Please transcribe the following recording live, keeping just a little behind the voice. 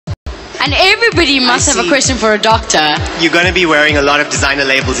And everybody must have a question for a doctor. You're going to be wearing a lot of designer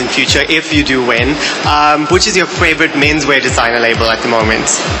labels in future if you do win. Which is your favorite menswear designer label at the moment?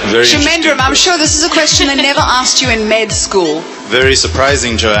 Chamendran, I'm sure this is a question they never asked you in med school. Very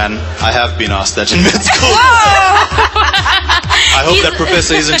surprising, Joanne. I have been asked that in med school. I hope that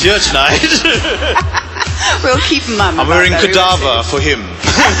professor isn't here tonight. We'll keep him on. I'm wearing cadaver for him.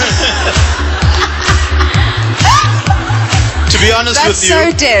 To be honest with you...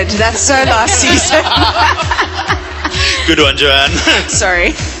 That's so dead. That's so last season. Good one, Joanne.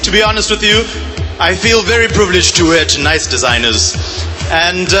 Sorry. To be honest with you, I feel very privileged to wear to nice designers.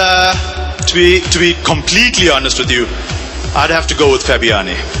 And to be completely honest with you, I'd have to go with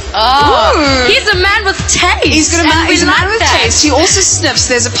Fabiani. Oh, he's a man with taste. He's a man with taste. He also sniffs.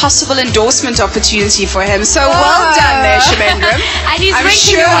 There's a possible endorsement opportunity for him. So well done there, Chamendran. And he's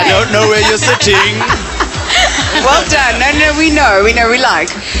sure I don't know where you're sitting. Well done. No, we know, we like.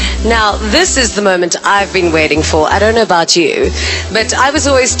 Now, this is the moment I've been waiting for. I don't know about you, but I was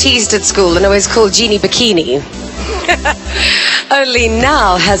always teased at school and always called Jeannie Bikini. Only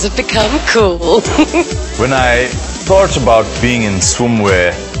now has it become cool. When I thought about being in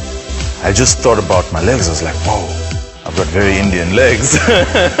swimwear, I just thought about my legs. I was like, whoa, I've got very Indian legs.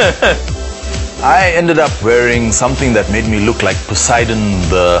 I ended up wearing something that made me look like Poseidon,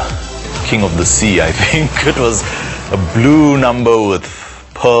 the king of the sea, I think. It was a blue number with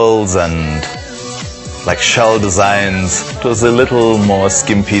pearls and like shell designs. It was a little more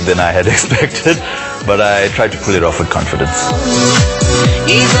skimpy than I had expected, but I tried to pull it off with confidence.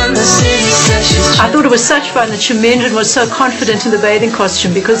 I thought it was such fun that Chamendran was so confident in the bathing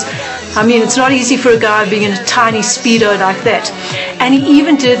costume because, I mean, it's not easy for a guy being in a tiny Speedo like that. And he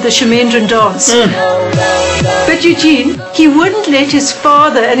even did the Chamendran dance. But Eugene, he wouldn't let his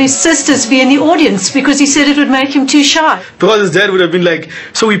father and his sisters be in the audience because he said it would make him too shy. Because his dad would have been like,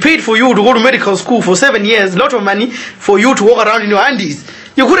 so we paid for you to go to medical school for 7 years, a lot of money for you to walk around in your undies.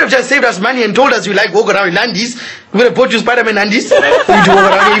 You could have just saved us money and told us you like walk around in undies. We would have bought you Spider-Man undies for you to walk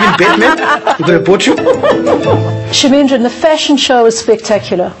around, even Batman. We could have bought you. Chamendran, the fashion show was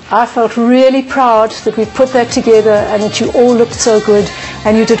spectacular. I felt really proud that we put that together and that you all looked so good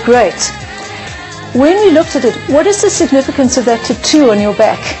and you did great. When you looked at it, what is the significance of that tattoo on your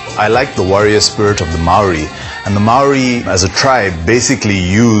back? I like the warrior spirit of the Maori. And the Maori, as a tribe, basically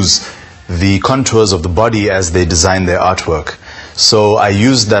use the contours of the body as they design their artwork. So I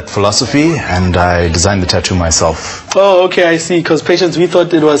used that philosophy and I designed the tattoo myself. Oh, okay, I see. Because Patience, we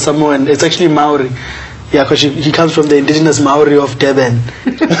thought it was Samoan. It's actually Maori. Yeah, because he comes from the indigenous Maori of Durban.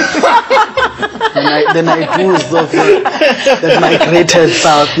 Then I bruised off that migrated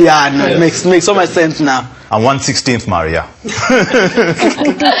south. Yeah, no, it makes so much sense now. I'm 1/16th Maori, yeah.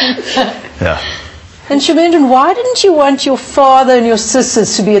 Yeah. And Chamendran, why didn't you want your father and your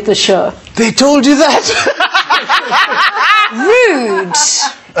sisters to be at the show? They told you that? Rude.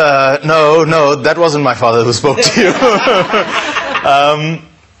 No, that wasn't my father who spoke to you.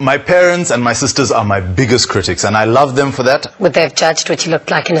 My parents and my sisters are my biggest critics, and I love them for that. Would they have judged what you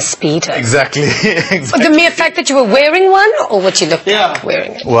looked like in a Speedo? Exactly. The mere fact that you were wearing one, or what you looked like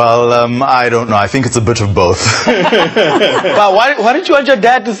wearing it? Well, I don't know. I think it's a bit of both. But why didn't you want your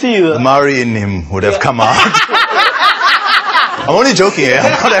dad to see you? The Maori in him would have come out. I'm only joking here.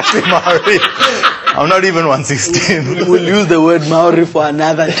 I'm not actually Maori. I'm not even 1/16. We'll use the word Maori for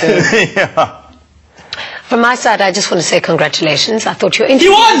another term. Yeah. From my side, I just want to say congratulations. I thought your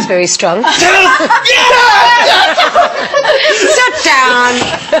interview was very strong. Sit down.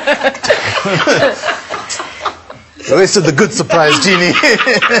 I wasted the good surprise, Jeannie.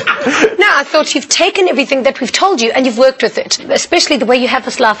 No, I thought you've taken everything that we've told you and you've worked with it, especially the way you have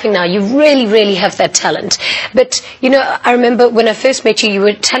us laughing now. You really, really have that talent. But, you know, I remember when I first met you, you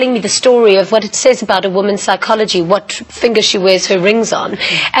were telling me the story of what it says about a woman's psychology, what finger she wears her rings on.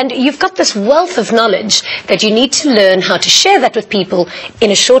 And you've got this wealth of knowledge that you need to learn how to share that with people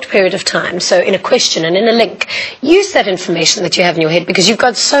in a short period of time. So in a question and in a link, use that information that you have in your head because you've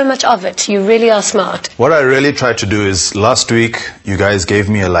got so much of it. You really are smart. What I really tried to do is, last week you guys gave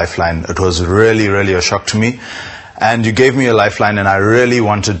me a lifeline. It was really, really a shock to me, and you gave me a lifeline and I really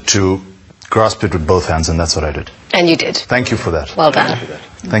wanted to grasp it with both hands, and that's what I did. And you did. Thank you for that. Well done.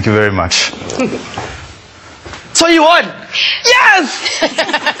 Thank you very much. So you won! Yes!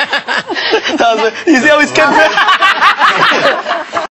 You see how he's